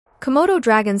Komodo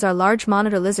dragons are large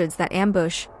monitor lizards that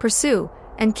ambush, pursue,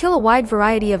 and kill a wide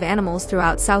variety of animals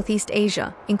throughout Southeast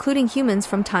Asia, including humans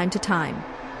from time to time.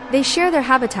 They share their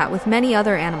habitat with many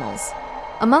other animals.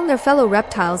 Among their fellow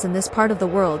reptiles in this part of the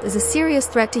world is a serious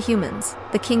threat to humans,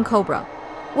 the king cobra.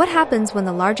 What happens when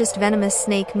the largest venomous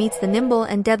snake meets the nimble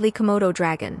and deadly Komodo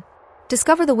dragon?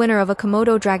 Discover the winner of a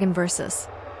Komodo dragon versus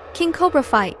king cobra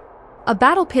fight. A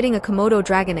battle pitting a Komodo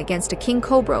dragon against a king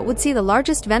cobra would see the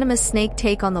largest venomous snake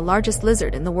take on the largest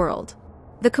lizard in the world.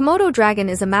 The Komodo dragon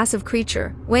is a massive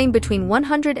creature, weighing between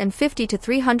 150 to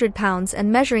 300 pounds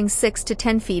and measuring 6 to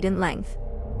 10 feet in length.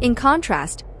 In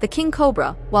contrast, the king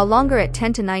cobra, while longer at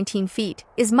 10 to 19 feet,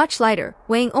 is much lighter,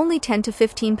 weighing only 10 to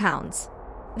 15 pounds.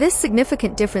 This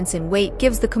significant difference in weight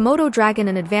gives the Komodo dragon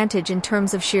an advantage in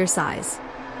terms of sheer size.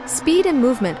 Speed and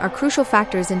movement are crucial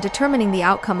factors in determining the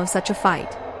outcome of such a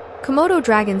fight. Komodo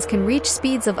dragons can reach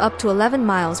speeds of up to 11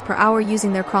 miles per hour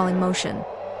using their crawling motion.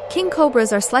 King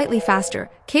cobras are slightly faster,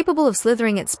 capable of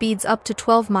slithering at speeds up to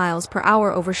 12 miles per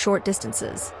hour over short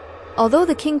distances. Although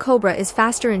the king cobra is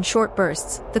faster in short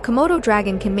bursts, the Komodo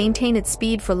dragon can maintain its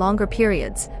speed for longer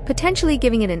periods, potentially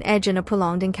giving it an edge in a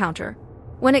prolonged encounter.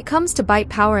 When it comes to bite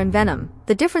power and venom,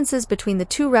 the differences between the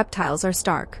two reptiles are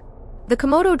stark. The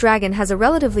Komodo dragon has a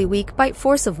relatively weak bite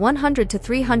force of 100 to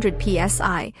 300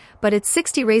 psi, but its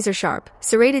 60 razor-sharp,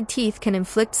 serrated teeth can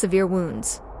inflict severe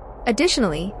wounds.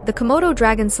 Additionally, the Komodo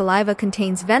dragon's saliva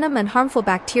contains venom and harmful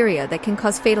bacteria that can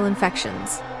cause fatal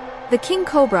infections. The king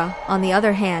cobra, on the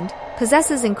other hand,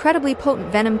 possesses incredibly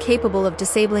potent venom capable of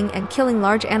disabling and killing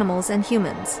large animals and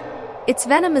humans. Its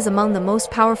venom is among the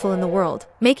most powerful in the world,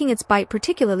 making its bite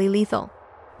particularly lethal.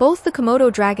 Both the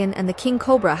Komodo dragon and the king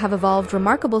cobra have evolved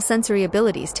remarkable sensory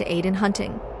abilities to aid in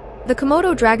hunting. The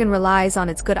Komodo dragon relies on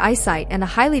its good eyesight and a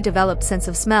highly developed sense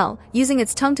of smell, using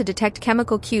its tongue to detect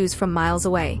chemical cues from miles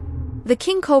away. The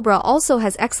king cobra also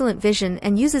has excellent vision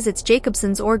and uses its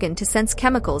Jacobson's organ to sense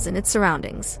chemicals in its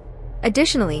surroundings.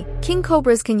 Additionally, king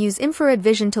cobras can use infrared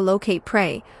vision to locate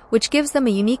prey, which gives them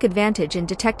a unique advantage in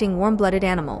detecting warm-blooded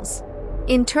animals.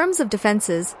 In terms of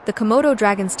defenses, the Komodo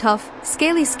dragon's tough,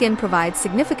 scaly skin provides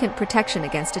significant protection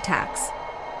against attacks.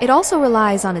 It also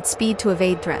relies on its speed to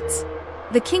evade threats.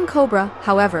 The king cobra,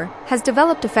 however, has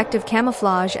developed effective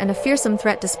camouflage and a fearsome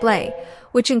threat display,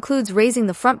 which includes raising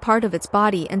the front part of its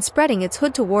body and spreading its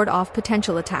hood to ward off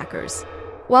potential attackers.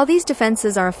 While these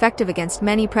defenses are effective against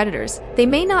many predators, they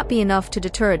may not be enough to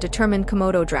deter a determined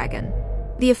Komodo dragon.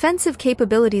 The offensive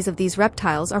capabilities of these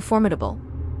reptiles are formidable.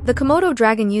 The Komodo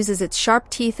dragon uses its sharp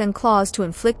teeth and claws to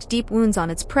inflict deep wounds on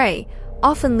its prey,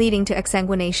 often leading to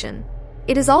exsanguination.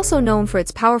 It is also known for its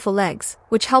powerful legs,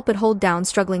 which help it hold down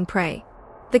struggling prey.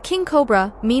 The king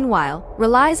cobra, meanwhile,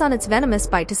 relies on its venomous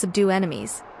bite to subdue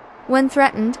enemies. When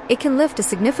threatened, it can lift a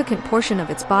significant portion of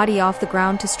its body off the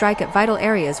ground to strike at vital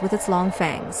areas with its long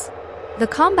fangs. The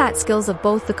combat skills of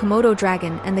both the Komodo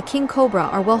dragon and the king cobra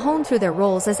are well honed through their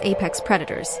roles as apex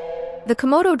predators. The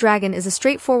Komodo dragon is a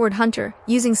straightforward hunter,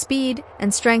 using speed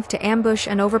and strength to ambush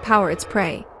and overpower its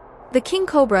prey. The king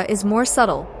cobra is more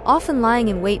subtle, often lying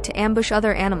in wait to ambush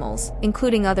other animals,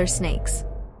 including other snakes.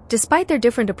 Despite their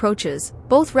different approaches,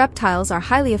 both reptiles are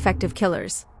highly effective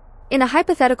killers. In a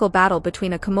hypothetical battle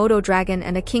between a Komodo dragon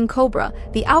and a king cobra,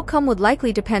 the outcome would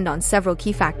likely depend on several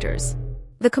key factors.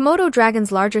 The Komodo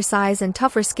dragon's larger size and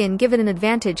tougher skin give it an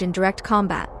advantage in direct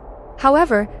combat.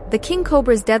 However, the king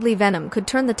cobra's deadly venom could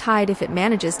turn the tide if it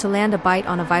manages to land a bite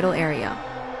on a vital area.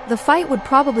 The fight would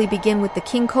probably begin with the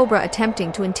king cobra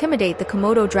attempting to intimidate the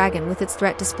Komodo dragon with its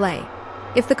threat display.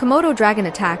 If the Komodo dragon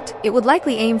attacked, it would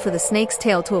likely aim for the snake's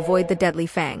tail to avoid the deadly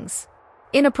fangs.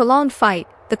 In a prolonged fight,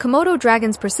 the Komodo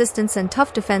dragon's persistence and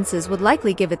tough defenses would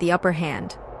likely give it the upper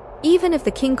hand. Even if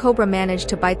the king cobra managed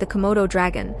to bite the Komodo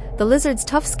dragon, the lizard's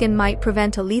tough skin might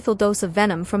prevent a lethal dose of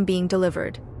venom from being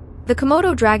delivered. The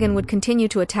Komodo dragon would continue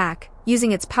to attack,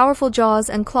 using its powerful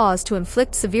jaws and claws to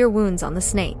inflict severe wounds on the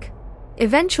snake.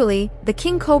 Eventually, the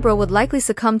king cobra would likely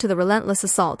succumb to the relentless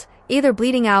assault, either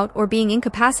bleeding out or being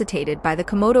incapacitated by the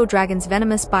Komodo dragon's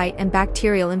venomous bite and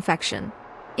bacterial infection.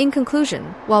 In conclusion,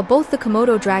 while both the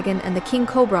Komodo dragon and the king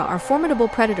cobra are formidable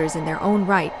predators in their own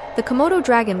right, the Komodo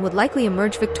dragon would likely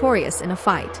emerge victorious in a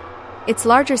fight. Its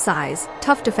larger size,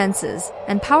 tough defenses,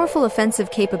 and powerful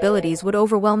offensive capabilities would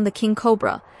overwhelm the king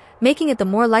cobra, making it the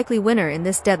more likely winner in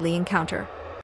this deadly encounter.